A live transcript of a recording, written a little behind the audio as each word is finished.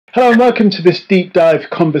Hello and welcome to this deep dive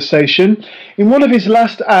conversation. In one of his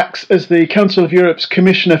last acts as the Council of Europe's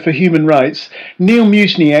Commissioner for Human Rights, Nils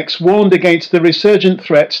Muižnieks warned against the resurgent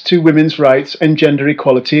threats to women's rights and gender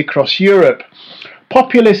equality across Europe.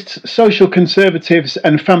 Populists, social conservatives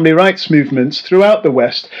and family rights movements throughout the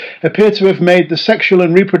West appear to have made the sexual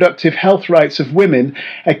and reproductive health rights of women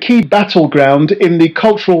a key battleground in the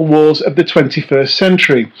cultural wars of the 21st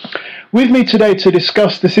century. With me today to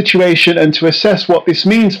discuss the situation and to assess what this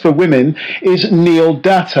means for women is Neil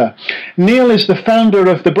Datta. Neil is the founder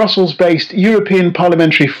of the Brussels-based European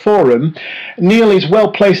Parliamentary Forum. Neil is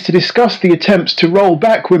well placed to discuss the attempts to roll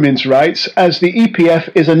back women's rights, as the EPF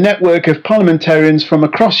is a network of parliamentarians from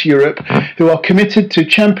across Europe who are committed to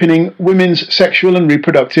championing women's sexual and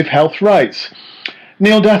reproductive health rights.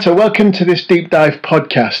 Neil Datta, welcome to this deep dive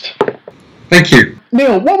podcast. Thank you.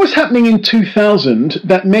 Neil, what was happening in 2000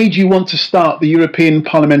 that made you want to start the European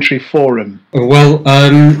Parliamentary Forum? Well,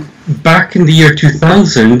 back in the year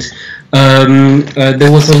 2000,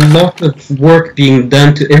 there was a lot of work being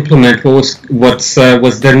done to implement what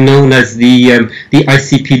was then known as the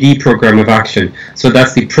ICPD Program of Action. So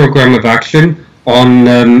that's the Program of Action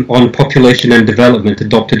on population and development,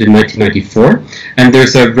 adopted in 1994, and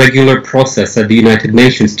there's a regular process at the United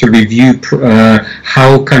Nations to review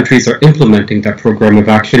how countries are implementing that program of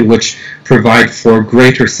action, which provide for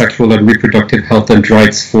greater sexual and reproductive health and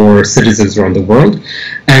rights for citizens around the world.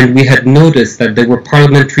 And we had noticed that there were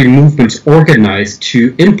parliamentary movements organized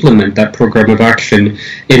to implement that program of action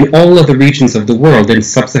in all of the regions of the world, in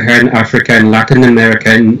sub-Saharan Africa and Latin America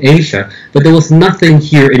and Asia, but there was nothing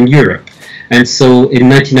here in Europe. And so in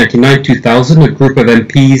 1999-2000, a group of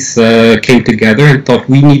MPs came together and thought,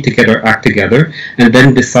 we need to get our act together, and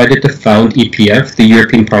then decided to found EPF, the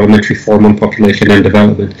European Parliamentary Forum on Population and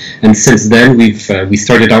Development. And since then, we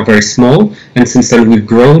started out very small, and since then we've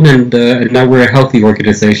grown, and now we're a healthy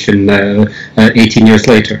organization 18 years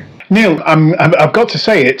later. Neil, I've got to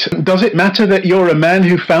say it. Does it matter that you're a man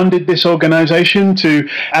who founded this organization to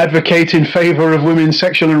advocate in favor of women's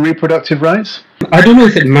sexual and reproductive rights? I don't know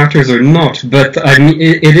if it matters or not, but I mean,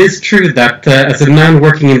 it is true that as a man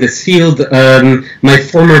working in this field, my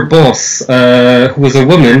former boss, who was a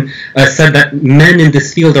woman, said that men in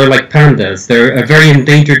this field are like pandas. They're a very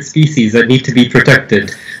endangered species that need to be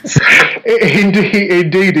protected.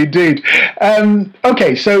 Indeed.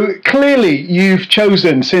 Okay, so clearly you've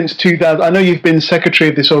chosen since 2000, I know you've been secretary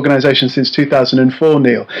of this organisation since 2004,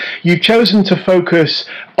 Neil. You've chosen to focus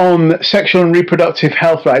on sexual and reproductive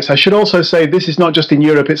health rights. I should also say this is not just in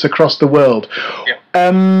Europe, it's across the world. Yeah.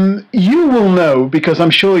 You will know, because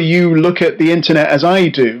I'm sure you look at the internet as I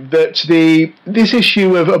do, that this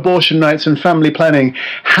issue of abortion rights and family planning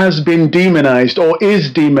has been demonized or is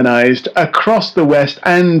demonized across the West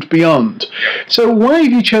and beyond. So why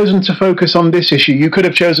have you chosen to focus on this issue? You could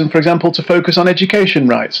have chosen, for example, to focus on education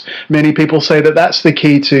rights. Many people say that that's the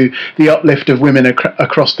key to the uplift of women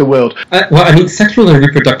across the world. Well, I mean, sexual and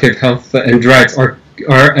reproductive health and rights are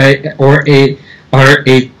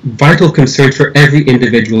a vital concern for every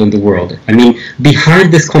individual in the world. I mean,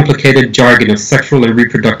 behind this complicated jargon of sexual and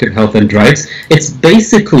reproductive health and rights, it's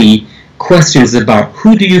basically questions about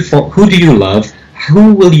who do you love,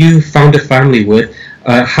 who will you found a family with,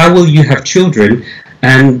 how will you have children,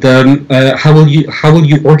 and how will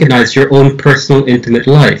you organize your own personal intimate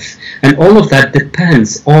life. And all of that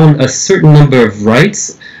depends on a certain number of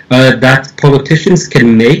rights that politicians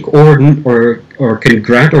can make or can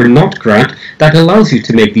grant or not grant, that allows you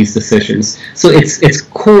to make these decisions. So it's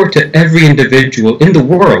core to every individual in the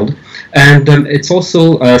world, and it's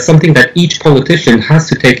also something that each politician has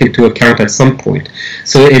to take into account at some point.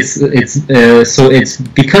 So it's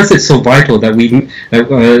because it's so vital that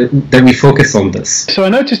we focus on this. So I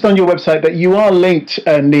noticed on your website that you are linked,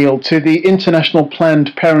 Neil, to the International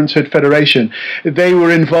Planned Parenthood Federation. They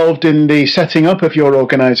were involved in the setting up of your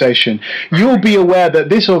organisation. You'll be aware that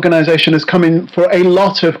this organisation has come in for a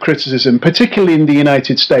lot of criticism, particularly in the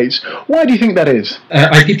United States. Why do you think that is?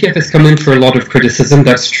 IPPF has come in for a lot of criticism,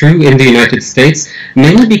 that's true, in the United States,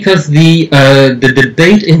 mainly because the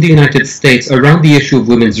debate in the United States around the issue of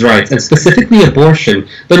women's rights, and specifically abortion,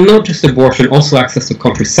 but not just abortion, also access to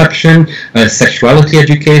contraception, sexuality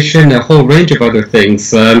education, a whole range of other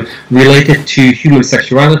things related to human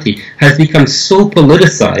sexuality, has become so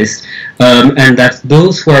politicized, and that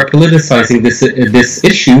those who are politicizing this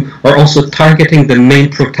issue are also targeting the main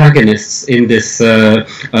protagonists in this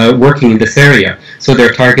working in this area. So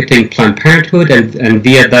they're targeting Planned Parenthood, and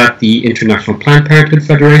via that the the International Planned Parenthood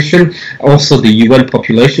Federation, also the UN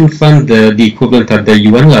Population Fund, the equivalent at the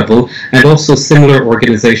UN level, and also similar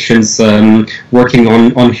organizations working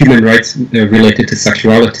on human rights related to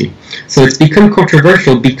sexuality. So it's become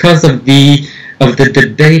controversial because of the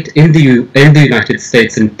debate in the United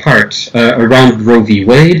States, in part around Roe v.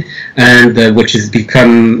 Wade, and which is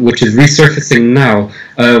resurfacing now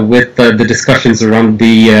with the discussions around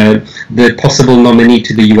the possible nominee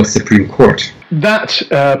to the U.S. Supreme Court. That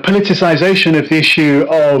politicization of the issue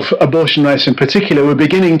of abortion rights in particular, we're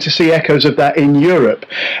beginning to see echoes of that in Europe.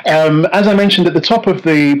 As I mentioned at the top of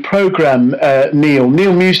the program, Neil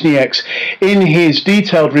Muižnieks, in his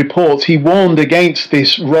detailed report, he warned against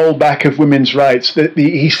this rollback of women's rights.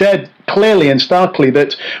 He said clearly and starkly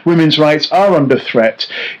that women's rights are under threat.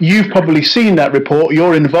 You've probably seen that report.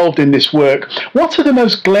 You're involved in this work. What are the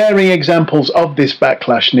most glaring examples of this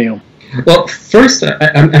backlash, Neil? Well, first,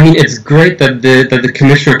 I mean, it's great that the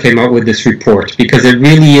Commissioner came out with this report, because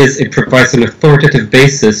it provides an authoritative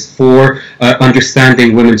basis for understanding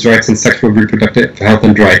women's rights and sexual reproductive health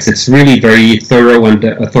and rights. It's really very thorough and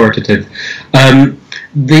authoritative.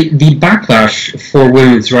 The backlash for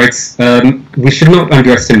women's rights, we should not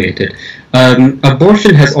underestimate it.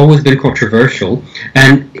 Abortion has always been controversial,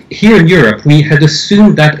 and here in Europe we had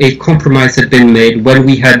assumed that a compromise had been made when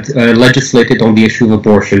we had legislated on the issue of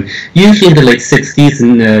abortion, usually in the late 60s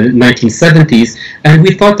and 1970s, and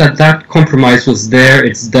we thought that compromise was there,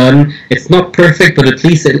 it's done, it's not perfect, but at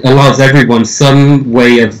least it allows everyone some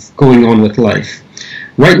way of going on with life.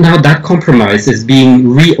 Right now, that compromise is being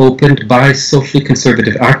reopened by socially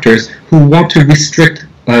conservative actors who want to restrict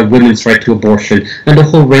women's right to abortion and a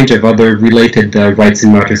whole range of other related rights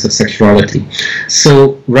in matters of sexuality.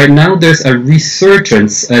 So right now there's a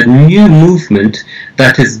resurgence, a new movement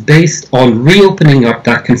that is based on reopening up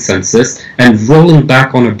that consensus and rolling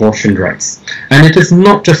back on abortion rights. And it is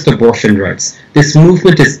not just abortion rights. This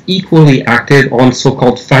movement is equally active on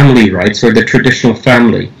so-called family rights, or the traditional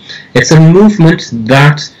family. It's a movement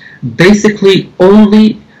that basically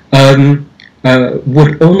only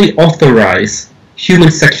would only authorize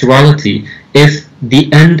human sexuality if the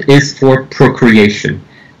end is for procreation.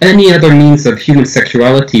 Any other means of human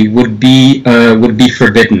sexuality would be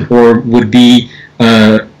forbidden, or would be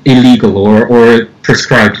illegal, or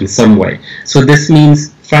prescribed in some way. So this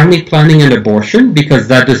means family planning and abortion, because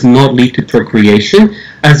that does not lead to procreation,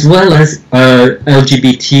 as well as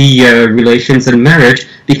LGBT relations and marriage,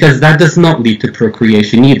 because that does not lead to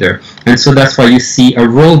procreation either. And so that's why you see a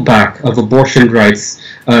rollback of abortion rights,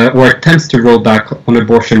 or attempts to roll back on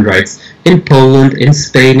abortion rights in Poland, in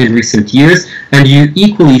Spain in recent years, and you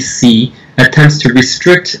equally see attempts to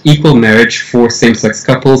restrict equal marriage for same-sex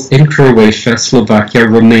couples in Croatia, Slovakia,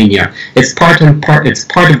 Romania. It's part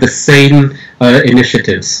of the same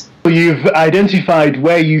initiatives. You've identified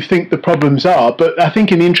where you think the problems are, but I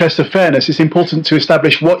think in the interest of fairness, it's important to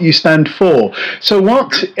establish what you stand for. So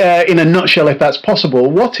what, in a nutshell, if that's possible,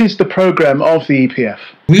 what is the programme of the EPF?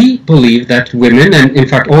 We believe that women, and in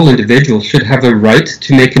fact all individuals, should have a right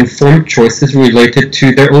to make informed choices related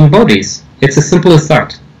to their own bodies. It's as simple as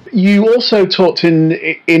that. You also talked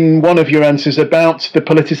in one of your answers about the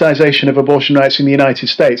politicization of abortion rights in the United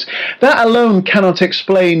States. That alone cannot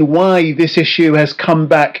explain why this issue has come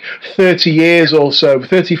back 30 years or so,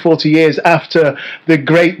 30, 40 years after the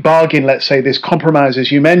great bargain, let's say, this compromise,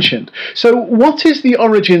 as you mentioned. So what is the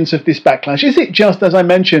origins of this backlash? Is it just, as I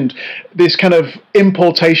mentioned, this kind of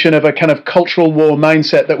importation of a kind of cultural war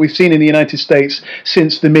mindset that we've seen in the United States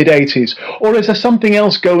since the mid-80s? Or is there something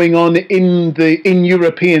else going on in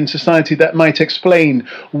European society that might explain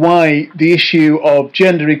why the issue of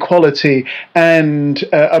gender equality and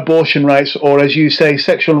abortion rights, or as you say,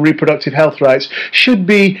 sexual and reproductive health rights, should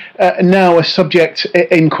be now a subject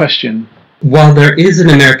in question? While there is an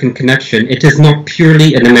American connection, it is not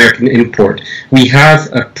purely an American import. We have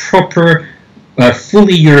a proper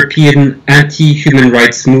fully European anti-human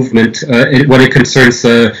rights movement when it concerns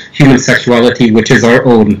human sexuality, which is our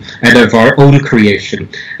own and of our own creation.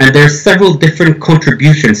 And there are several different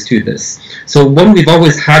contributions to this. So one, we've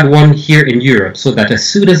always had one here in Europe, so that as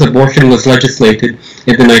soon as abortion was legislated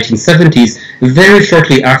in the 1970s, very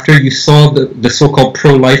shortly after, you saw the so-called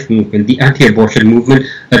pro-life movement, the anti-abortion movement,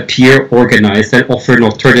 appear organized and offer an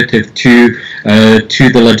alternative to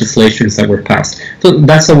the legislations that were passed. So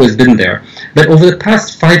that's always been there. But over the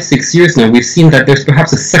past 5-6 years now, we've seen that there's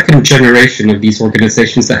perhaps a second generation of these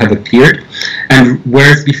organizations that have appeared, and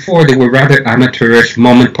whereas before they were rather amateurish,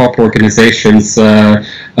 mom-and-pop organizations that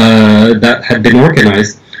had been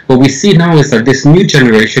organized, what we see now is that this new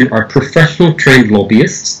generation are professional trained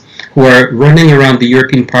lobbyists who are running around the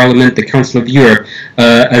European Parliament, the Council of Europe,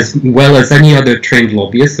 as well as any other trained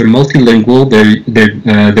lobbyists. They're multilingual,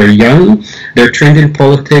 they're young, they're trained in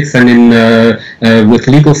politics and in with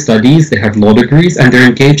legal studies, they have law degrees, and they're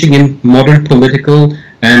engaging in modern political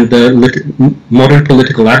and modern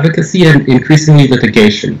political advocacy and increasingly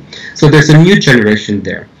litigation. So there's a new generation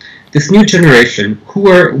there. This new generation,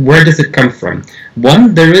 where does it come from?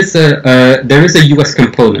 One, there is a U.S.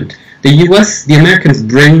 component. The Americans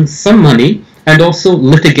bring some money and also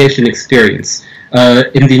litigation experience.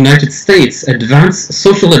 In the United States,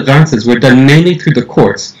 social advances were done mainly through the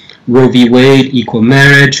courts. Roe v. Wade, equal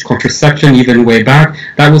marriage, contraception, even way back,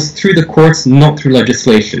 that was through the courts, not through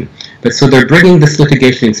legislation. But so they're bringing this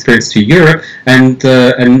litigation experience to Europe, and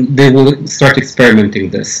they will start experimenting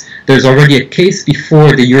this. There's already a case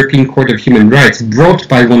before the European Court of Human Rights brought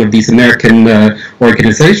by one of these American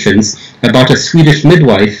organizations about a Swedish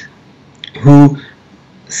midwife who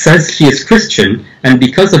says she is Christian, and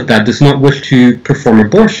because of that does not wish to perform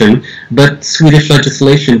abortion, but Swedish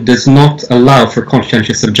legislation does not allow for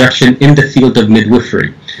conscientious objection in the field of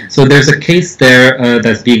midwifery. So there's a case there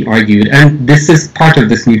that's being argued, and this is part of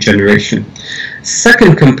this new generation.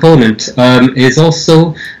 Second component is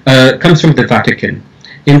also comes from the Vatican.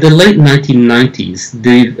 In the late 1990s,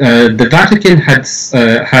 the Vatican had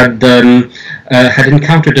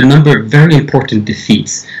encountered a number of very important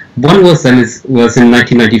defeats. One was in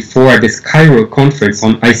 1994 at this Cairo conference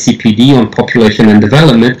on ICPD, on population and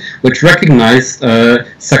development, which recognized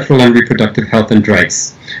sexual and reproductive health and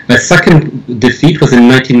rights. A second defeat was in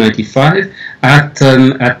 1995 at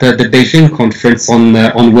the Beijing conference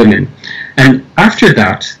on women. And after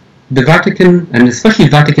that, the Vatican, and especially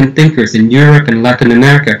Vatican thinkers in Europe and Latin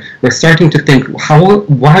America, were starting to think,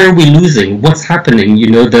 why are we losing? What's happening? You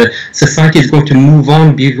know, the society is going to move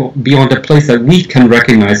on beyond a place that we can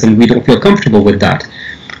recognize, and we don't feel comfortable with that.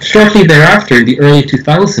 Shortly thereafter, in the early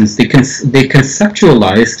 2000s, they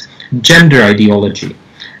conceptualized gender ideology.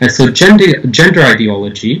 And so gender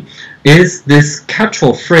ideology is this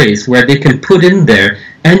catch-all phrase where they can put in there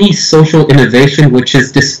any social innovation which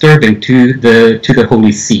is disturbing to the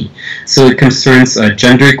Holy See. So it concerns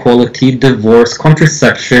gender equality, divorce,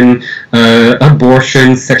 contraception,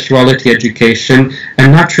 abortion, sexuality education,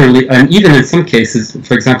 and naturally, and even in some cases,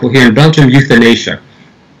 for example here in Belgium, euthanasia.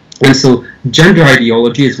 And so gender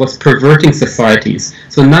ideology is what's perverting societies.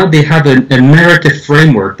 So now they have a narrative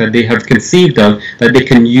framework that they have conceived of that they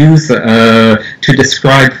can use to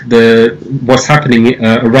describe what's happening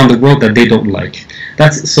around the world that they don't like.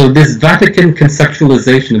 So this Vatican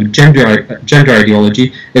conceptualization of gender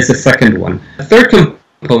ideology is the second one. The third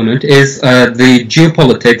component is the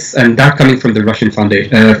geopolitics, and that coming from the Russian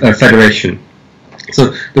Federation.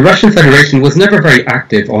 So the Russian Federation was never very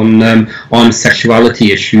active on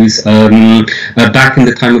sexuality issues. Back in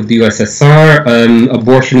the time of the USSR,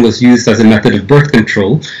 abortion was used as a method of birth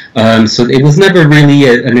control. So it was never really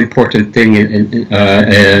an important thing in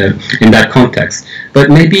that context. But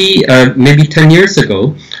maybe 10 years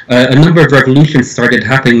ago, a number of revolutions started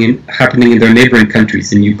happening in their neighboring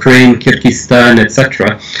countries, in Ukraine, Kyrgyzstan,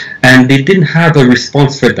 etc. And they didn't have a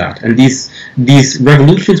response for that. And these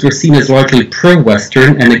revolutions were seen as largely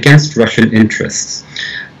pro-Western and against Russian interests.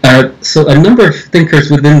 So a number of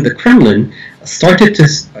thinkers within the Kremlin started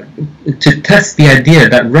to test the idea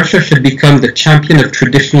that Russia should become the champion of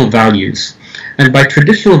traditional values. And by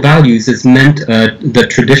traditional values is meant the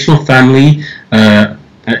traditional family,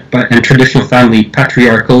 and traditional family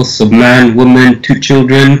patriarchal, so man, woman, 2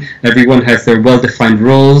 children, everyone has their well-defined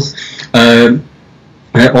roles.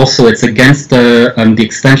 Also, it's against the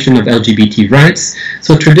extension of LGBT rights.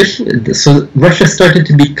 So Russia started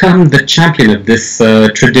to become the champion of this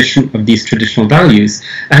these traditional values,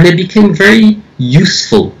 and it became very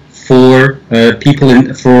useful for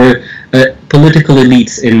political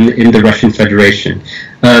elites in the Russian Federation.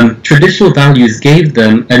 Traditional values gave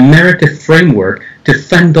them a narrative framework to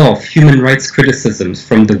fend off human rights criticisms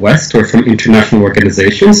from the West or from international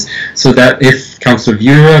organizations, so that if Council of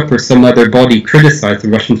Europe or some other body criticized the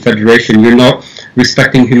Russian Federation, you're not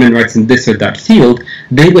respecting human rights in this or that field,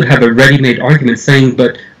 they would have a ready-made argument saying,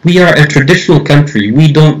 but we are a traditional country,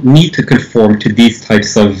 we don't need to conform to these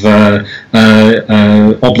types of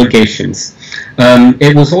obligations.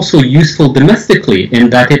 It was also useful domestically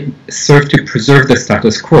in that it served to preserve the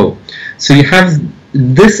status quo. So you have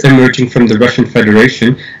this emerging from the Russian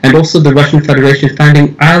Federation, and also the Russian Federation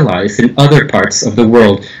finding allies in other parts of the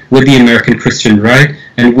world with the American Christian right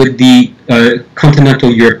and with the continental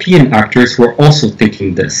European actors who are also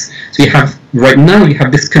thinking this. So right now you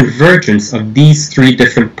have this convergence of these 3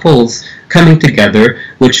 different poles coming together,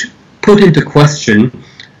 which put into question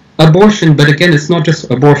abortion, but again, it's not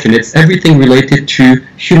just abortion, it's everything related to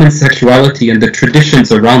human sexuality and the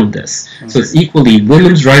traditions around this. So it's equally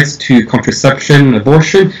women's rights to contraception,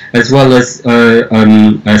 abortion, as well as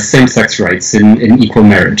same-sex rights in equal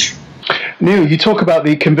marriage. Neil, you talk about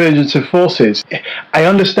the convergence of forces. I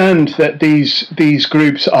understand that these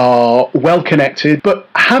groups are well connected, but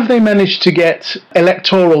have they managed to get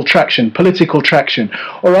electoral traction, political traction?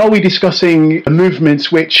 Or are we discussing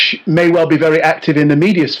movements which may well be very active in the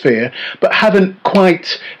media sphere, but haven't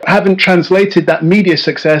translated that media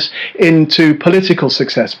success into political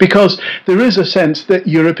success? Because there is a sense that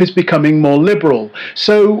Europe is becoming more liberal.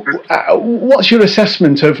 So what's your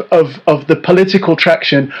assessment of the political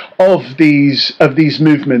traction of these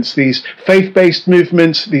movements, these faith-based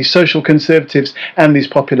movements, these social conservatives and these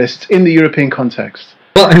populists in the European context?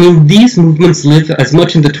 Well, I mean, these movements live as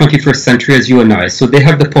much in the 21st century as you and I, so they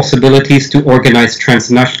have the possibilities to organize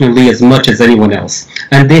transnationally as much as anyone else,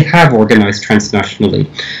 and they have organized transnationally.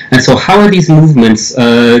 And so how are these movements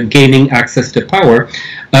gaining access to power?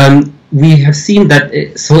 We have seen that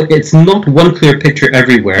it's not one clear picture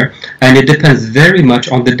everywhere, and it depends very much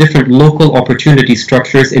on the different local opportunity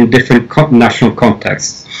structures in different national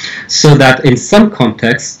contexts. So that in some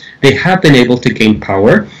contexts, they have been able to gain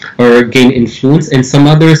power or gain influence. In some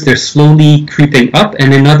others, they're slowly creeping up,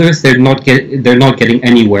 and in others, they're not getting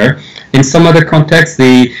anywhere. In some other contexts,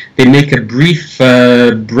 they make a brief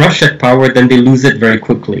brush at power, then they lose it very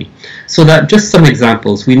quickly. So that just some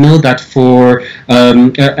examples. We know that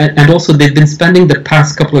and also they've been spending the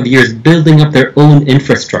past couple of years building up their own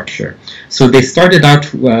infrastructure. So they started out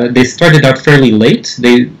fairly late.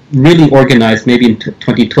 They really organized maybe in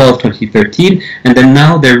 2012, 2013, and then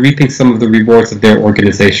now they're reaping some of the rewards of their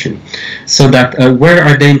organization. So that where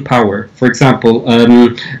are they in power? For example,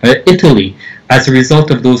 Italy. As a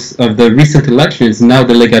result of the recent elections, now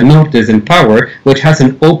the Lega Nord is in power, which has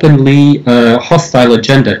an openly hostile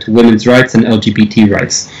agenda to women's rights and LGBT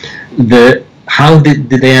rights. How did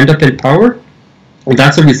they end up in power? Well,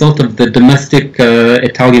 that's a result of the domestic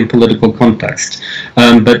Italian political context.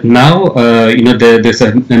 But now, there's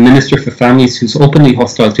a Minister for Families who's openly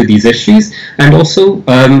hostile to these issues, and also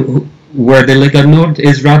where the Lega Nord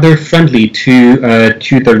is rather friendly to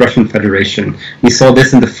the Russian Federation. We saw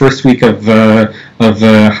this in the first week of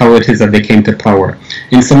how it is that they came to power.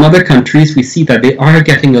 In some other countries, we see that they are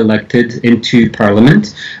getting elected into parliament,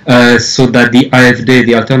 so that the AfD,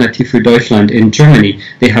 the Alternative für Deutschland in Germany,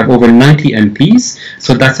 they have over 90 MPs,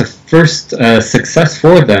 so that's a first success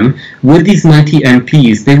for them. With these 90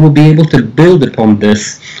 MPs, they will be able to build upon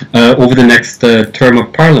this over the next term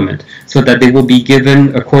of parliament, so that they will be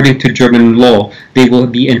given, according to German law, they will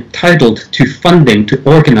be entitled to funding to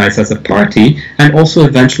organize as a party, and also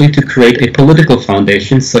eventually to create a political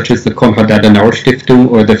foundation, such as the Konrad Adenauer Stiftung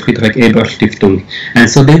or the Friedrich Ebert Stiftung. And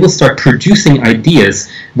so they will start producing ideas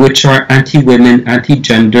which are anti-women,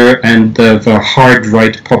 anti-gender, and of a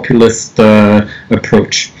hard-right populist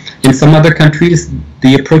approach. In some other countries,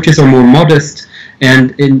 the approaches are more modest,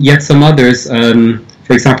 and in yet some others,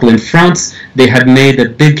 for example, in France, they had made a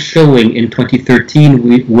big showing in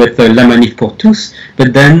 2013 with La Manif pour tous,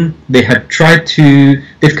 but then they had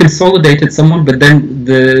they've consolidated someone, but then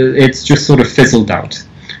it's just sort of fizzled out.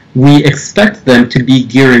 We expect them to be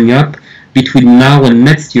gearing up between now and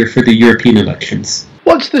next year for the European elections.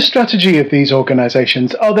 What's the strategy of these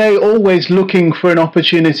organisations? Are they always looking for an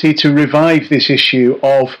opportunity to revive this issue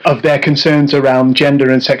of their concerns around gender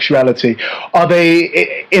and sexuality? Are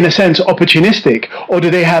they, in a sense, opportunistic, or do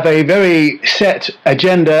they have a very set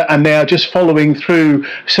agenda and they are just following through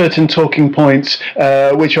certain talking points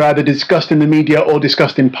which are either discussed in the media or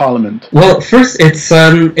discussed in Parliament? Well, first, this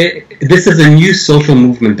is a new social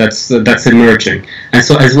movement that's emerging, and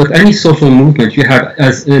so as with any social movement, you have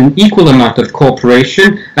as an equal amount of cooperation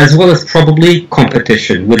as well as probably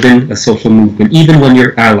competition within a social movement, even when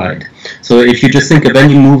you're allied. So if you just think of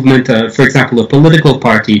any movement, for example, a political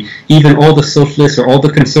party, even all the socialists or all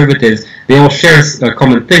the conservatives, they all share a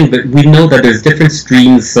common thing, but we know that there's different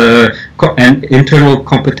streams and internal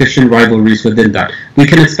competition rivalries within that. We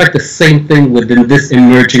can expect the same thing within this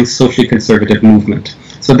emerging socially conservative movement.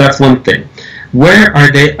 So that's one thing. Where are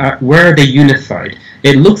they unified?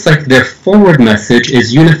 It looks like their forward message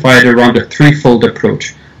is unified around a threefold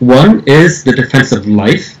approach. One is the defense of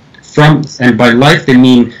life, and by life they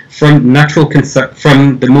mean from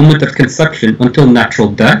the moment of conception until natural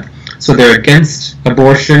death. So they're against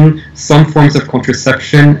abortion, some forms of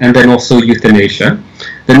contraception, and then also euthanasia.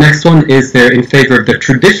 The next one is they're in favor of the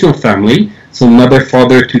traditional family, so mother,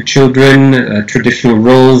 father, two children, traditional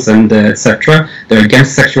roles, and etc. They're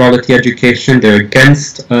against sexuality education. They're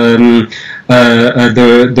against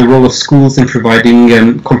the role of schools in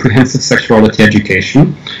providing comprehensive sexuality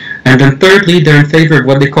education. And then thirdly, they're in favor of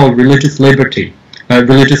what they call religious liberty.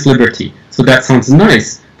 So that sounds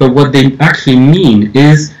nice, but what they actually mean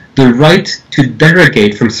is the right to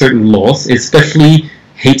derogate from certain laws, especially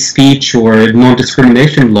hate speech or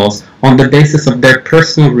non-discrimination laws, on the basis of their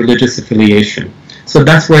personal religious affiliation. So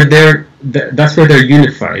that's where they're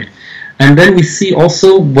unified. And then we see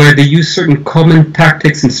also where they use certain common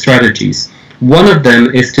tactics and strategies. One of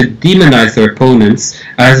them is to demonize their opponents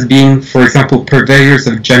as being, for example, purveyors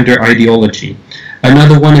of gender ideology.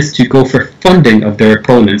 Another one is to go for funding of their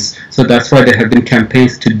opponents. So that's why there have been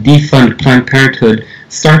campaigns to defund Planned Parenthood,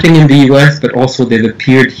 starting in the US, but also they've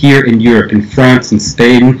appeared here in Europe, in France, in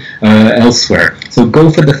Spain, elsewhere. So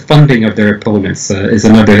go for the funding of their opponents is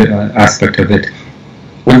another aspect of it.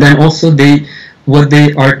 And then also what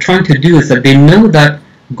they are trying to do is that they know that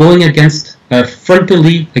going against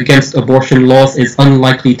frontally against abortion laws is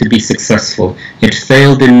unlikely to be successful. It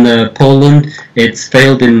failed in Poland, it's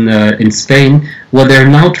failed in Spain. What they're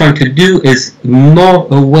now trying to do is gnaw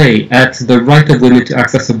away at the right of women to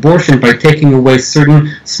access abortion by taking away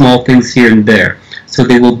certain small things here and there. So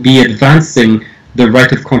they will be advancing the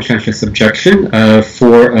right of conscientious objection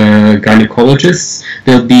for gynecologists.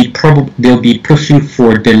 They'll be pushing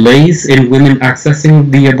for delays in women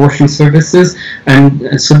accessing the abortion services,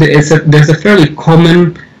 and so there's a fairly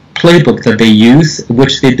common playbook that they use,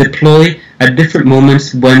 which they deploy at different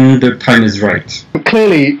moments when the time is right.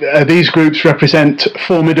 Clearly, these groups represent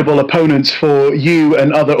formidable opponents for you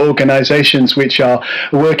and other organisations which are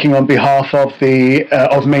working on behalf of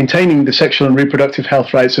of maintaining the sexual and reproductive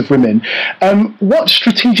health rights of women. What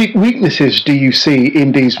strategic weaknesses do you see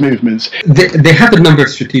in these movements? They have a number of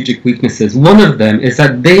strategic weaknesses. One of them is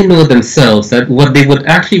that they know themselves that what they would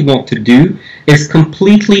actually want to do is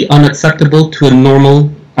completely unacceptable to a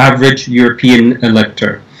normal, average European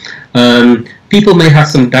elector. People may have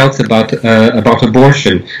some doubts about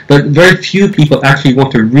abortion, but very few people actually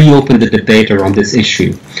want to reopen the debate around this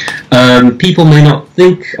issue. People may not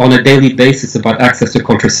think on a daily basis about access to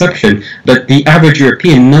contraception, but the average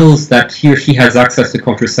European knows that he or she has access to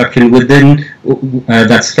contraception within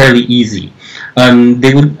that's fairly easy.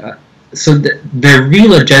 Their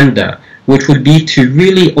real agenda, which would be to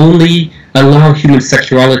really only allow human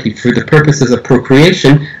sexuality for the purposes of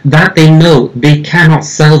procreation, that they know they cannot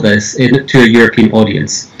sell this to a European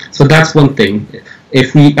audience. So that's one thing.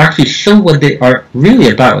 If we actually show what they are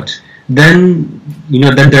really about, then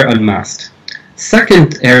they're unmasked.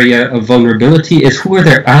 Second area of vulnerability is who are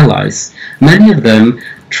their allies. Many of them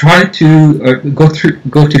try to go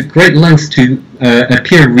to great lengths to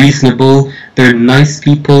appear reasonable. They're nice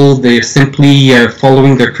people. They're simply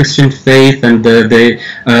following their Christian faith, and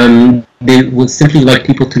they would simply like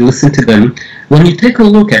people to listen to them. When you take a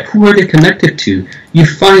look at who are they connected to, you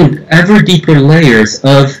find ever deeper layers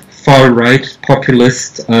of far-right,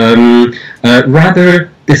 populist, rather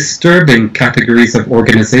disturbing categories of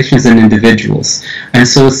organizations and individuals. And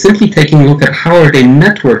so simply taking a look at how are they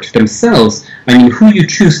networked themselves, who you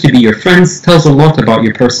choose to be your friends tells a lot about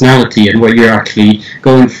your personality and what you're actually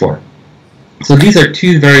going for. So these are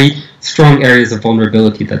two very strong areas of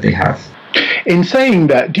vulnerability that they have. In saying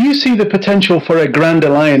that, do you see the potential for a grand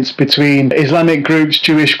alliance between Islamic groups,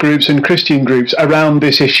 Jewish groups and Christian groups around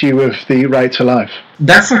this issue of the right to life?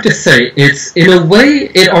 That's hard to say. It's, in a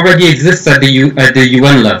way, it already exists at the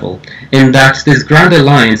UN level, in that this grand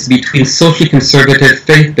alliance between socially conservative,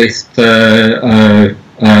 faith-based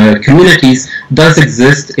communities does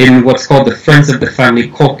exist in what's called the Friends of the Family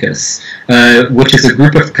Caucus, which is a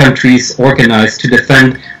group of countries organized to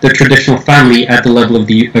defend the traditional family at the level of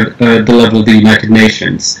the United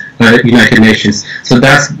Nations. So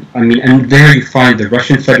that's, and there you find the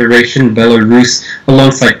Russian Federation, Belarus,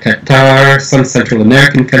 alongside Qatar, some Central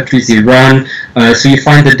American countries, Iran. So you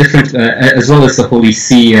find the different, as well as the Holy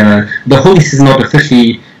See. The Holy See is not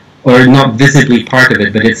officially or not visibly part of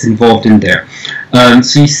it, but it's involved in there.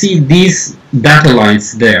 So you see that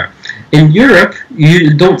alliance there. In Europe,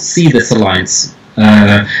 you don't see this alliance.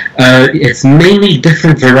 It's mainly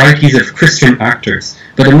different varieties of Christian actors.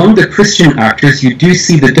 But among the Christian actors, you do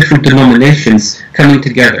see the different denominations coming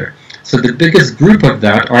together. So the biggest group of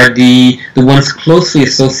that are the ones closely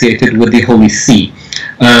associated with the Holy See.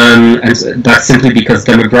 And that's simply because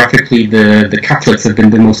demographically the Catholics have been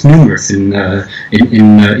the most numerous in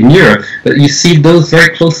Europe. But you see those very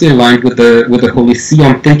closely aligned with the Holy See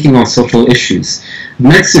on thinking on social issues.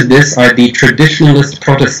 Next to this are the traditionalist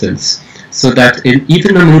Protestants. So that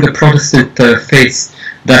even among the Protestant faiths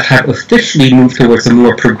that have officially moved towards a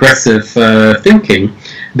more progressive thinking,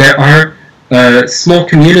 there are small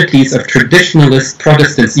communities of traditionalist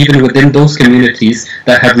Protestants, even within those communities,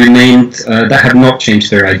 that have remained, that have not changed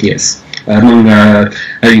their ideas.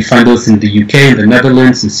 You find those in the UK, in the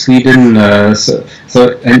Netherlands, in Sweden.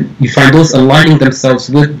 And you find those aligning themselves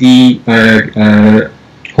with the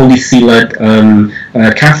Holy See-led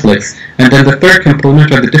Catholics. And then the third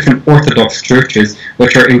component are the different Orthodox churches,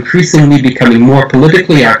 which are increasingly becoming more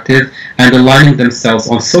politically active and aligning themselves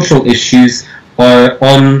on social issues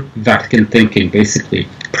on Vatican thinking, basically.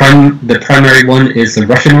 The primary one is the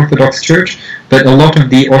Russian Orthodox Church, but a lot of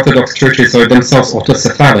the Orthodox churches are themselves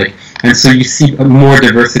autocephalic, and so you see more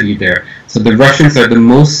diversity there. So the Russians are the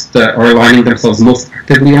most, are aligning themselves most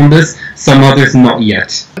actively on this, some others not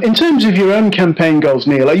yet. In terms of your own campaign goals,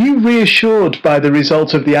 Neil, are you reassured by the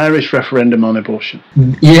result of the Irish referendum on abortion?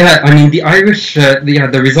 Yeah, I mean, the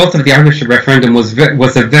result of the Irish referendum was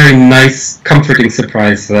a very nice, comforting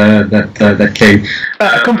surprise that came.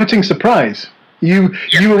 A comforting surprise? You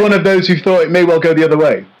were one of those who thought it may well go the other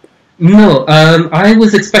way? No, I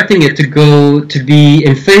was expecting it to be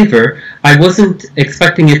in favor. I wasn't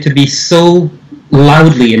expecting it to be so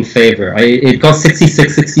loudly in favor. It got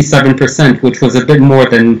 66-67%, which was a bit more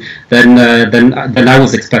than I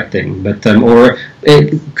was expecting. But or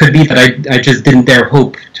it could be that I just didn't dare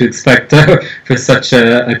hope to expect for such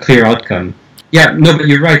a clear outcome. Yeah, no, but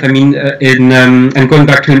you're right. I mean, and going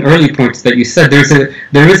back to an early point that you said,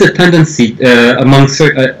 there is a tendency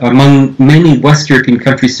among many West European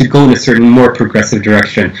countries to go in a certain more progressive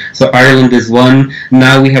direction. So Ireland is one.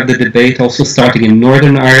 Now we have the debate also starting in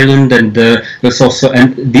Northern Ireland, and there's also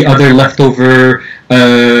the other leftover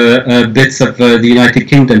bits of the United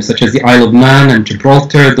Kingdom, such as the Isle of Man and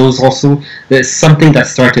Gibraltar. Those also, there's something that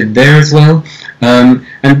started there as well.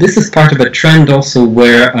 And this is part of a trend also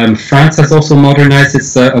where France has also modernized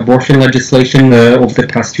its abortion legislation over the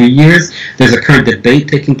past few years. There's a current debate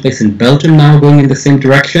taking place in Belgium now going in the same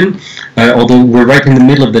direction, although we're right in the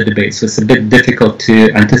middle of the debate, so it's a bit difficult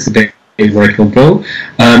to anticipate where it will go.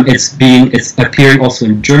 It's appearing also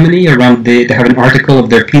in Germany. They have an article of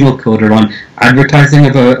their penal code around advertising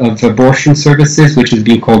of abortion services, which is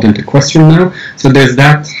being called into question now. So there's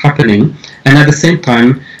that happening, and at the same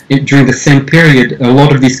time, during the same period, a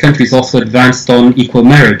lot of these countries also advanced on equal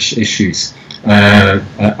marriage issues.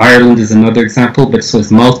 Ireland is another example, but so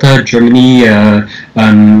is Malta, Germany,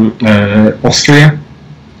 Austria.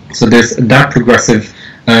 So there's that progressive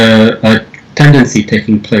tendency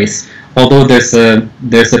taking place. Although there's a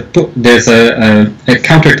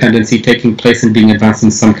counter tendency taking place and being advanced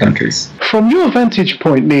in some countries. From your vantage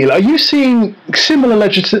point, Neil, are you seeing similar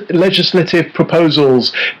legislative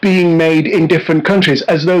proposals being made in different countries,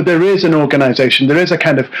 as though there is an organisation, there is a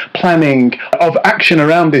kind of planning of action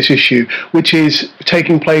around this issue, which is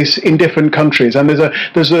taking place in different countries, and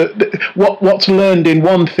what's learned in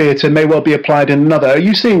one theatre may well be applied in another? Are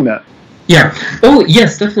you seeing that? Yeah. Oh,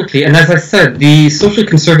 yes, definitely. And as I said, the social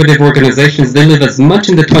conservative organizations, they live as much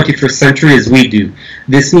in the 21st century as we do.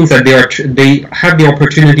 This means that they have the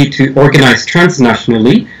opportunity to organize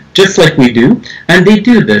transnationally, just like we do, and they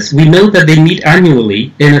do this. We know that they meet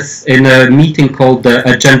annually in a meeting called the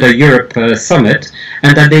Agenda Europe Summit,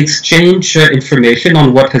 and that they exchange information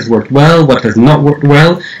on what has worked well, what has not worked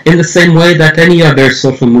well, in the same way that any other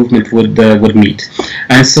social movement would meet.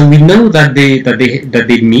 And so we know that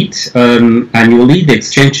they meet annually, they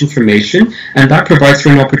exchange information, and that provides for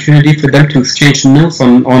an opportunity for them to exchange notes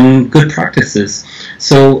on good practices.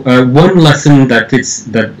 So one lesson that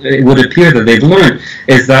it would appear that they've learned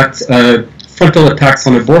is that frontal attacks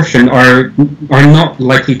on abortion are not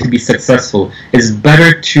likely to be successful. It's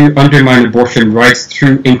better to undermine abortion rights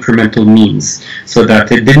through incremental means. So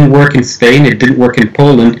that it didn't work in Spain, it didn't work in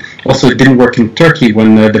Poland, also it didn't work in Turkey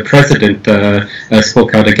when the president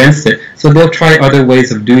spoke out against it. So they'll try other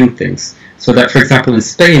ways of doing things. So that, for example, in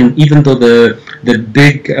Spain, even though the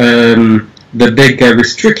big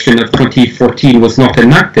restriction of 2014 was not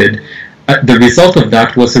enacted, the result of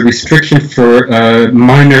that was a restriction for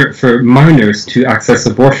minors to access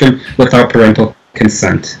abortion without parental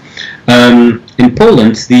consent. In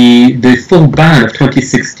Poland, the full ban of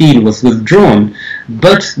 2016 was withdrawn,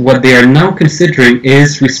 but what they are now considering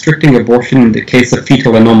is restricting abortion in the case of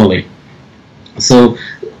fetal anomaly. So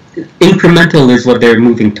incremental is what they're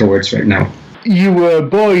moving towards right now. You were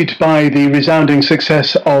buoyed by the resounding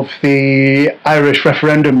success of the Irish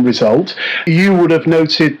referendum result. You would have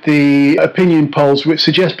noted the opinion polls which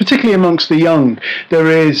suggest, particularly amongst the young, there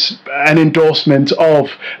is an endorsement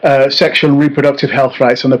of sexual and reproductive health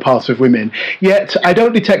rights on the part of women. Yet I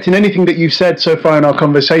don't detect in anything that you've said so far in our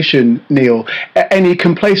conversation, Neil, any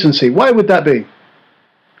complacency. Why would that be?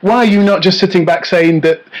 Why are you not just sitting back saying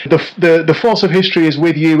that the force of history is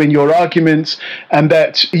with you in your arguments and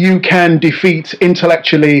that you can defeat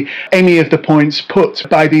intellectually any of the points put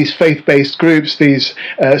by these faith-based groups, these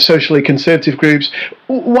socially conservative groups?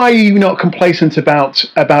 Why are you not complacent about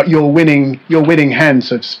your winning hand,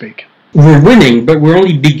 so to speak? We're winning, but we're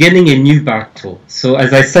only beginning a new battle. So,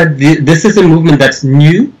 as I said, this is a movement that's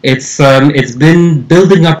new. It's been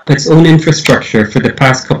building up its own infrastructure for the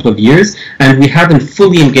past couple of years, and we haven't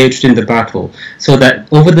fully engaged in the battle. So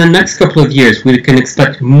that over the next couple of years, we can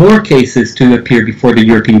expect more cases to appear before the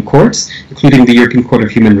European courts, including the European Court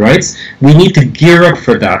of Human Rights. We need to gear up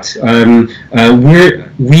for that.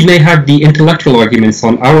 We may have the intellectual arguments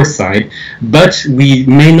on our side, but we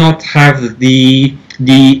may not have the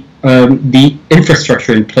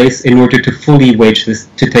infrastructure in place in order to fully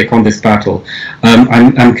take on this battle.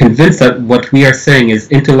 I'm convinced that what we are saying is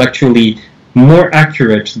intellectually more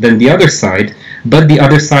accurate than the other side, but the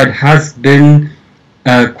other side has been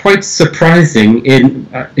quite surprising in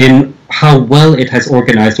how well it has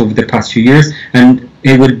organized over the past few years, and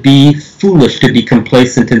it would be foolish to be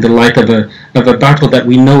complacent in the light of a battle that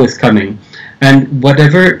we know is coming. And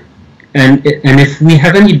if we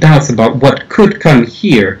have any doubts about what could come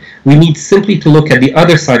here, we need simply to look at the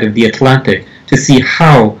other side of the Atlantic to see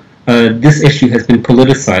how this issue has been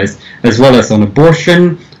politicized, as well as on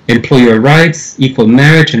abortion, employer rights, equal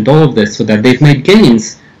marriage, and all of this, so that they've made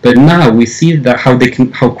gains, but now we see that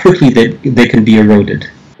how quickly they can be eroded.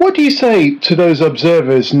 What do you say to those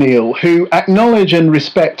observers, Neil, who acknowledge and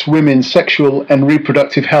respect women's sexual and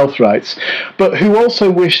reproductive health rights, but who also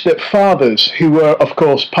wish that fathers, who were, of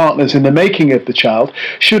course, partners in the making of the child,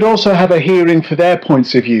 should also have a hearing for their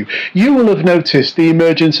points of view? You will have noticed the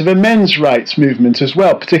emergence of a men's rights movement as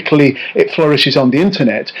well, particularly it flourishes on the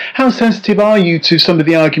internet. How sensitive are you to some of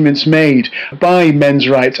the arguments made by men's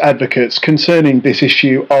rights advocates concerning this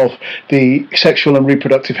issue of the sexual and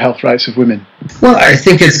reproductive health rights of women? Well, I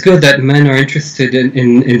think it's good that men are interested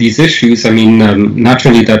in these issues. I mean,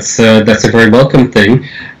 naturally, that's a very welcome thing.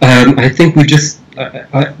 I think we just,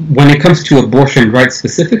 when it comes to abortion rights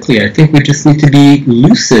specifically, I think we just need to be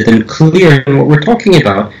lucid and clear in what we're talking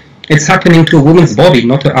about. It's happening to a woman's body,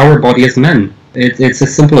 not to our body as men. It's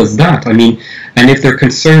as simple as that. I mean, and if they're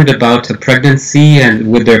concerned about a pregnancy and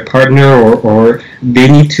with their partner, or they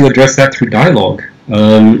need to address that through dialogue.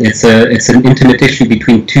 It's an intimate issue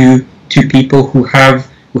between two people who have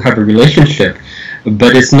a relationship,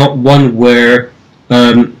 but it's not one where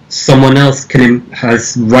someone else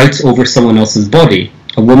has rights over someone else's body.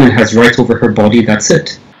 A woman has rights over her body, that's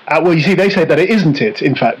it. Well, you see, they say that it isn't it.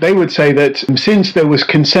 In fact, they would say that since there was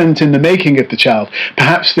consent in the making of the child,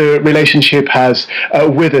 perhaps the relationship has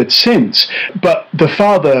withered since. But the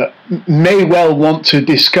father may well want to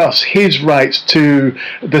discuss his rights to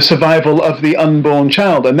the survival of the unborn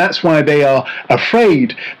child. And that's why they are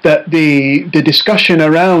afraid that the discussion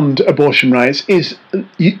around abortion rights is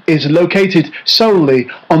located solely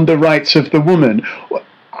on the rights of the woman.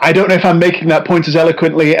 I don't know if I'm making that point as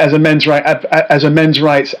eloquently as a men's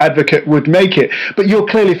rights advocate would make it, but you're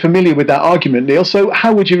clearly familiar with that argument, Neil, so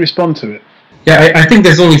how would you respond to it? Yeah, I think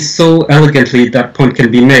there's only so elegantly that point can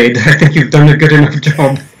be made. I think you've done a good enough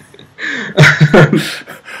job.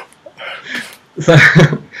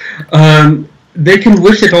 They can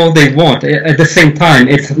wish it all they want. At the same time,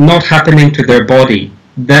 it's not happening to their body.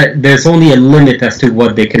 There's only a limit as to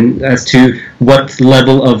what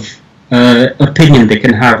level of opinion they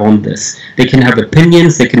can have on this. They can have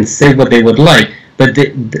opinions, they can say what they would like, but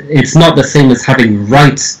it's not the same as having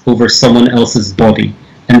rights over someone else's body,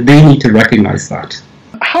 and they need to recognize that.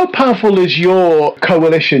 How powerful is your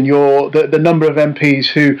coalition, the number of MPs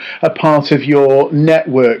who are part of your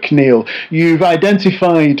network, Neil? You've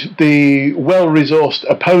identified the well-resourced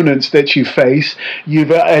opponents that you face.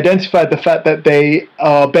 You've identified the fact that they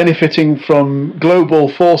are benefiting from global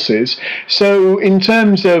forces. So in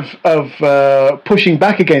terms of pushing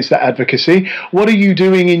back against that advocacy, what are you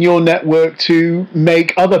doing in your network to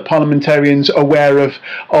make other parliamentarians aware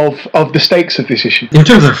of the stakes of this issue? In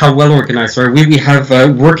terms of how well organized are we have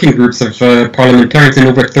working groups of parliamentarians in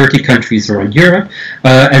over 30 countries around Europe,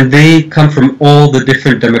 and they come from all the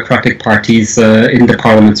different democratic parties in the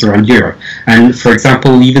parliaments around Europe. And for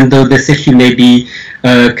example, even though this issue may be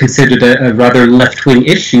considered a rather left-wing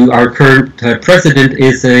issue, our current president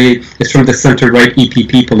is from the centre-right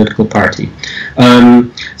EPP political party.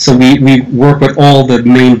 So we work with all the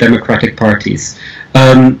main democratic parties.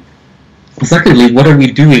 Secondly, what are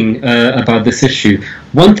we doing about this issue?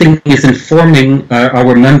 One thing is informing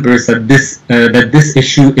our members that this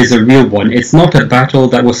issue is a real one. It's not a battle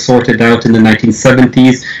that was sorted out in the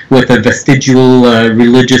 1970s with a vestigial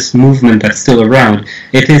religious movement that's still around.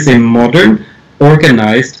 It is a modern,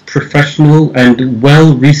 organized, professional, and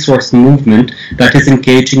well-resourced movement that is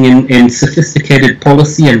engaging in sophisticated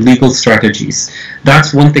policy and legal strategies.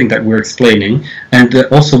 That's one thing that we're explaining. And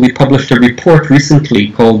also we published a report recently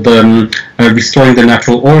called Restoring the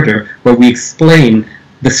Natural Order, where we explain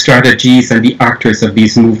the strategies and the actors of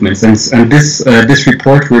these movements. And this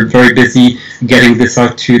report, we're very busy getting this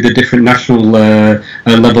out to the different national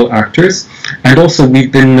level actors. And also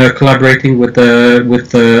we've been collaborating with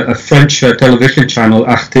a French television channel,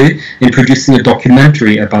 Arte, in producing a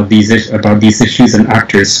documentary about these issues and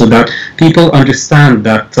actors, so that people understand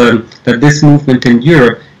that that this movement in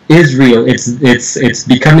Europe is real. It's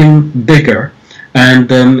becoming bigger,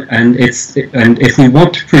 and if we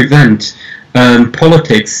want to prevent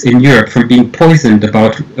politics in Europe from being poisoned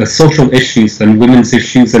about social issues and women's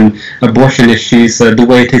issues and abortion issues the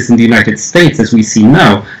way it is in the United States as we see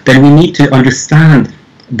now, then we need to understand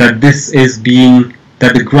that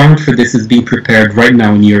that the ground for this is being prepared right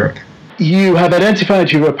now in Europe. You have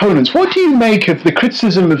identified your opponents. What do you make of the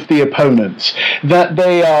criticism of the opponents that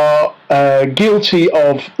they are guilty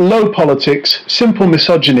of low politics, simple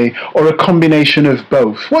misogyny, or a combination of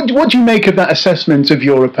both? What do you make of that assessment of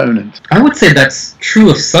your opponent? I would say that's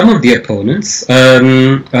true of some of the opponents.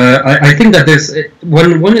 I think that there's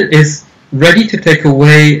when one is ready to take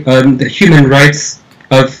away the human rights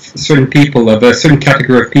of certain people, of a certain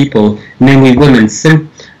category of people, namely women,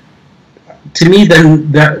 to me,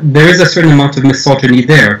 then there is a certain amount of misogyny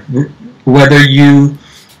there, whether you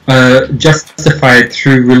justify it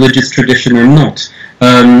through religious tradition or not.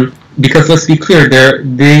 Because let's be clear,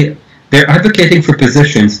 they're advocating for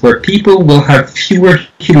positions where people will have fewer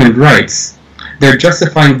human rights. They're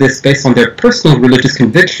justifying this based on their personal religious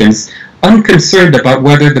convictions, unconcerned about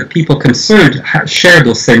whether the people concerned share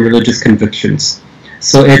those same religious convictions.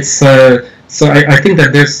 So I think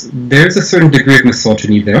that there's a certain degree of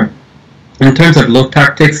misogyny there. In terms of low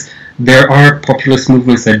tactics, there are populist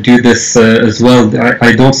movements that do this as well.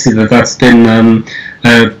 I don't see that that's been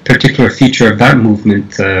a particular feature of that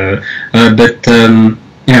movement.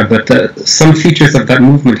 But some features of that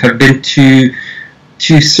movement have been to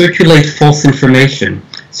circulate false information,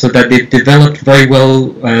 so that they've developed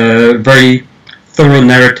very thorough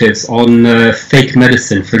narratives on fake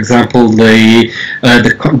medicine. For example, the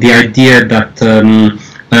idea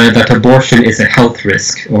that abortion is a health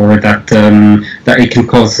risk, or that it can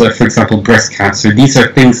cause, for example, breast cancer. These are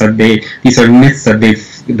myths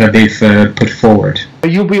that they've put forward.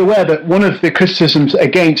 You'll be aware that one of the criticisms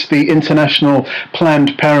against the International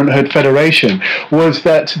Planned Parenthood Federation was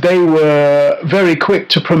that they were very quick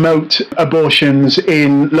to promote abortions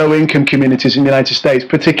in low-income communities in the United States,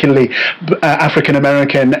 particularly African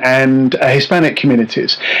American and Hispanic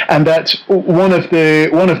communities, and that one of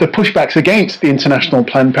the pushbacks against the International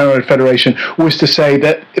Planned Parenthood Federation was to say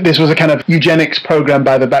that this was a kind of eugenics program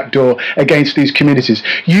by the back door against these communities.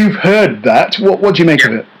 You've heard that. What do you make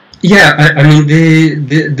of it? Yeah, I mean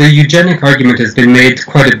the eugenic argument has been made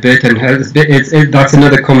quite a bit, and that's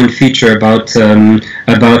another common feature about the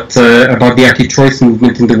anti-choice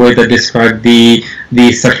movement in the way that described the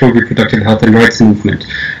sexual reproductive health and rights movement.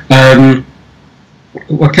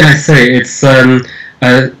 What can I say? It's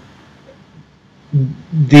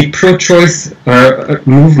the pro-choice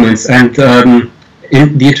movements and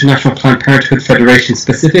in the International Planned Parenthood Federation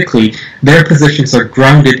specifically, their positions are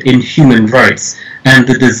grounded in human rights and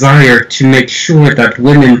the desire to make sure that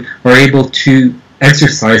women are able to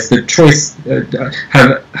exercise the choice,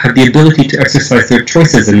 have the ability to exercise their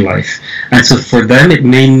choices in life. And so for them,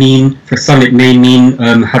 for some it may mean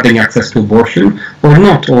having access to abortion or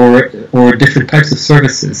not, or different types of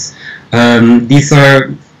services.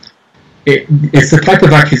 It's the type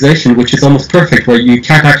of accusation which is almost perfect, where you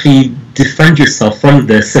can't actually defend yourself from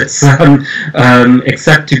this. It's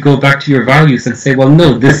except to go back to your values and say, well,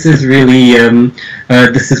 no, this is really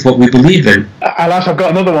this is what we believe in. Alas, I've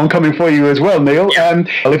got another one coming for you as well, Neil. Yeah.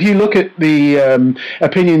 If you look at the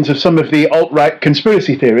opinions of some of the alt-right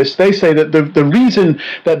conspiracy theorists, they say that the reason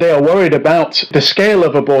that they are worried about the scale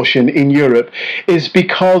of abortion in Europe is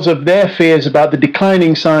because of their fears about the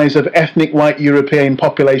declining size of ethnic white European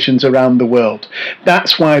populations around the world.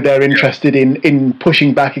 That's why they're interested in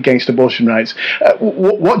pushing back against abortion rights.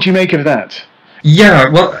 What do you make of that? Yeah,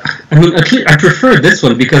 well, I mean, at least I prefer this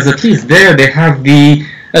one, because at least there they have the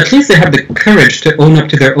courage to own up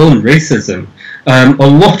to their own racism. A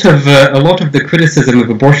lot of the criticism of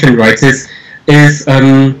abortion rights is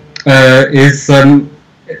has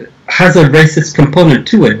a racist component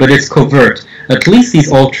to it, but it's covert. At least these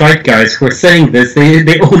alt-right guys who are saying this,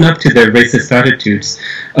 they own up to their racist attitudes.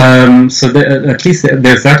 At least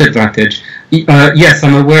there's that advantage. Yes,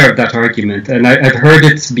 I'm aware of that argument, and I've heard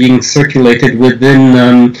it's being circulated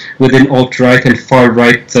within alt-right and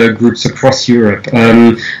far-right groups across Europe.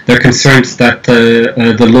 There are concerns that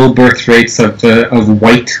the low birth rates of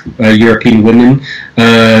white European women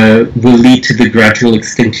will lead to the gradual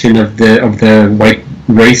extinction of the white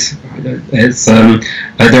race.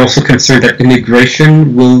 They're also concerned that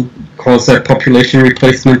immigration will cause a population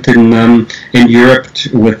replacement in Europe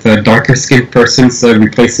with darker skinned persons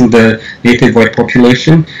replacing the native white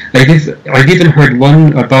population. I've even heard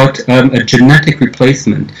one about a genetic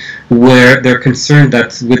replacement where they're concerned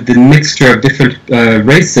that with the mixture of different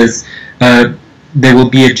races, there will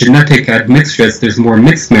be a genetic admixture as there's more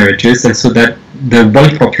mixed marriages, and so that the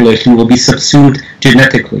white population will be subsumed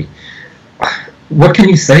genetically. What can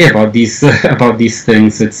you say about these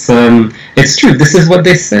things? It's true. This is what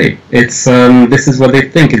they say. This is what they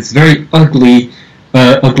think. It's very ugly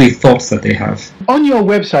thoughts that they have. On your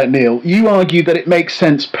website, Neil, you argue that it makes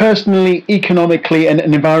sense personally, economically, and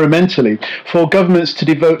environmentally for governments to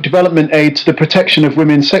devote development aid to the protection of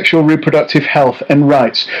women's sexual reproductive health and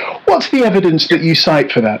rights. What's the evidence that you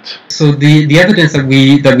cite for that? So the evidence that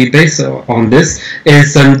we base on this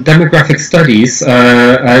is demographic studies,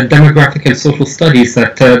 demographic and social studies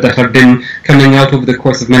that have been coming out over the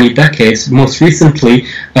course of many decades. Most recently,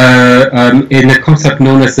 in a concept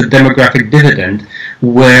known as the demographic dividend,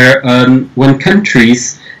 where when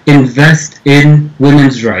countries invest in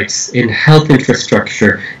women's rights, in health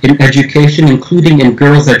infrastructure, in education, including in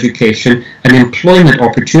girls' education, and employment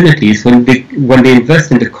opportunities, when they invest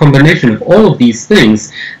in the combination of all of these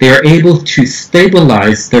things, they are able to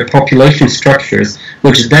stabilize their population structures,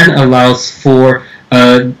 which then allows for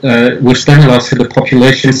the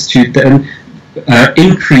populations to then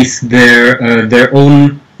increase their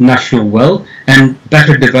own national wealth and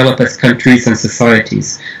better develop as countries and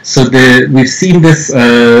societies. So we've seen this.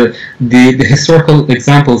 The historical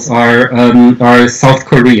examples are South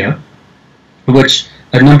Korea, which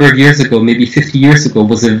a number of years ago, maybe 50 years ago,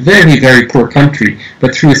 was a very, very poor country,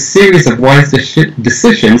 but through a series of wise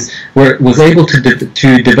decisions, was able to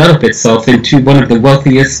develop itself into one of the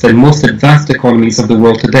wealthiest and most advanced economies of the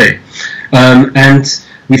world today. And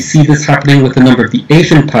we see this happening with a number of the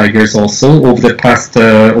Asian tigers also over the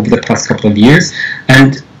past couple of years.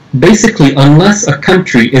 And basically, unless a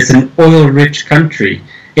country is an oil-rich country,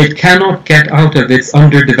 it cannot get out of its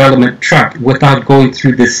underdevelopment trap without going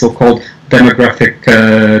through this so-called demographic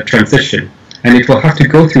transition. And it will have to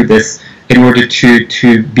go through this in order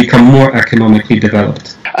to become more economically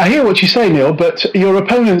developed. I hear what you say, Neil, but your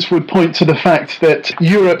opponents would point to the fact that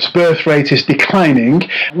Europe's birth rate is declining.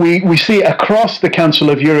 We see across the Council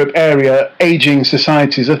of Europe area ageing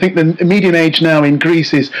societies. I think the median age now in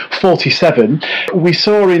Greece is 47. We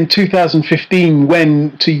saw in 2015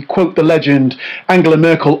 when, to quote the legend, Angela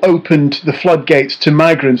Merkel opened the floodgates to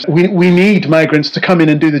migrants. We need migrants to come in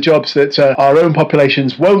and do the jobs that our own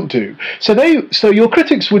populations won't do. So your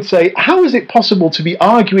critics would say, how is it possible to be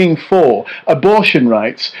arguing for abortion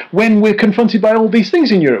rights when we're confronted by all these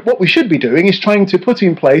things in Europe? What we should be doing is trying to put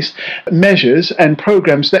in place measures and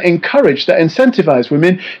programs that encourage, that incentivize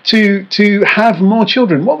women to have more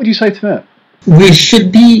children. What would you say to that? We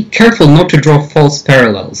should be careful not to draw false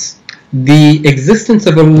parallels. The existence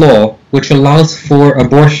of a law which allows for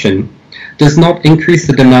abortion does not increase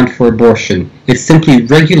the demand for abortion. It simply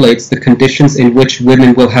regulates the conditions in which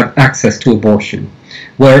women will have access to abortion.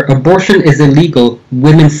 Where abortion is illegal,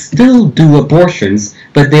 women still do abortions,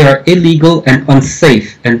 but they are illegal and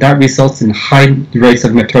unsafe, and that results in high rates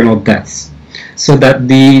of maternal deaths. So that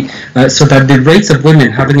the rates of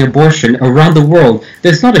women having abortion around the world,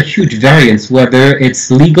 there's not a huge variance whether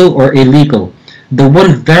it's legal or illegal. The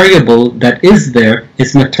one variable that is there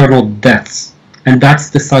is maternal deaths, and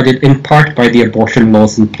that's decided in part by the abortion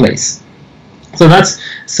laws in place. So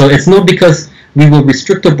it's not because we will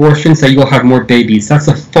restrict abortions that you'll have more babies. That's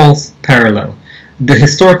a false parallel. The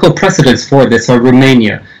historical precedents for this are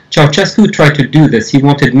Romania. Ceausescu tried to do this. He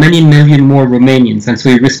wanted many million more Romanians, and so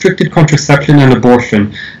he restricted contraception and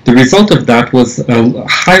abortion. The result of that was a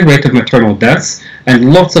high rate of maternal deaths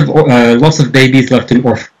and lots of babies left in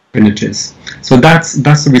orphanages. So that's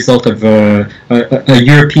the result of a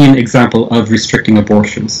European example of restricting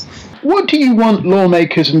abortions. What do you want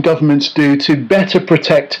lawmakers and governments do to better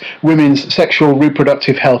protect women's sexual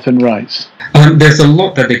reproductive health and rights? There's a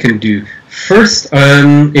lot that they can do. First,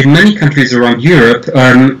 in many countries around Europe,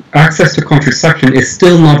 access to contraception is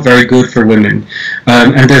still not very good for women,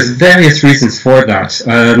 and there's various reasons for that.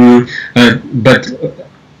 But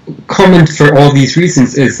common for all these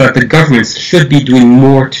reasons is that the governments should be doing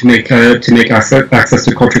more to make access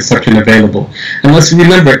to contraception available. And let's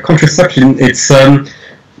remember, contraception it's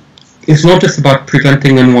not just about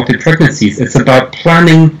preventing unwanted pregnancies. It's about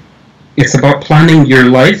planning. It's about planning your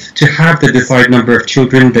life to have the desired number of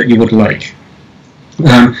children that you would like.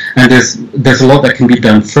 And there's a lot that can be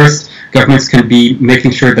done. First, governments can be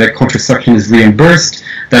making sure that contraception is reimbursed,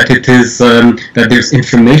 that it is that there's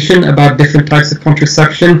information about different types of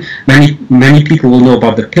contraception. Many people will know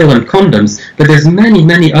about the pill and condoms, but there's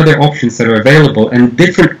many other options that are available, and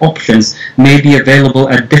different options may be available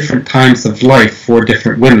at different times of life for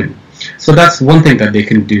different women. So that's one thing that they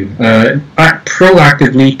can do.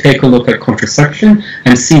 Proactively take a look at contraception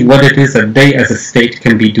and see what it is that they as a state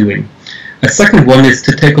can be doing. A second one is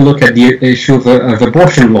to take a look at the issue of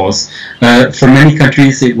abortion laws. For many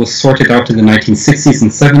countries it was sorted out in the 1960s and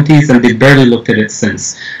 70s, and they barely looked at it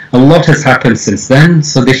since. A lot has happened since then,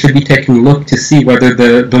 so they should be taking a look to see whether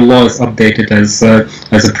the law is updated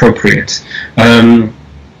as appropriate.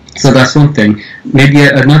 So that's one thing. Maybe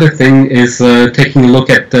another thing is taking a look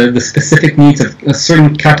at the specific needs of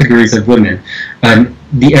certain categories of women.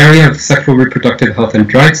 The area of sexual reproductive health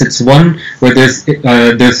and rights, it's one where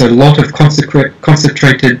there's a lot of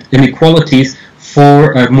concentrated inequalities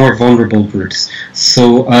for more vulnerable groups.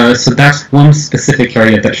 So that's one specific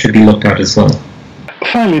area that should be looked at as well.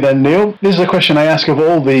 Finally then, Neil, this is a question I ask of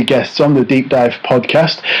all the guests on the Deep Dive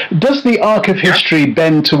podcast. Does the arc of history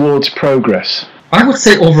bend towards progress? I would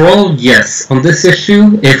say overall, yes. On this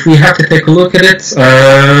issue, if we have to take a look at it,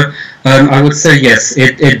 I would say yes.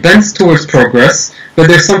 It bends towards progress, but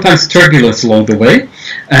there's sometimes turbulence along the way,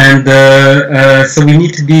 and so we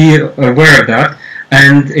need to be aware of that.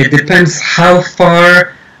 And it depends how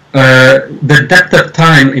far, the depth of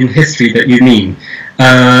time in history that you mean.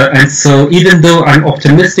 And so even though I'm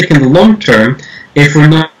optimistic in the long term, if we're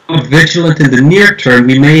not vigilant in the near term,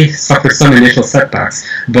 we may suffer some initial setbacks,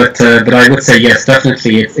 but I would say yes,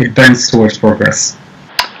 definitely it bends towards progress.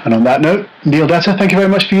 And on that note, Neil Datta, thank you very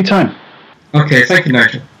much for your time. Okay, thank you,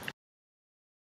 Nigel.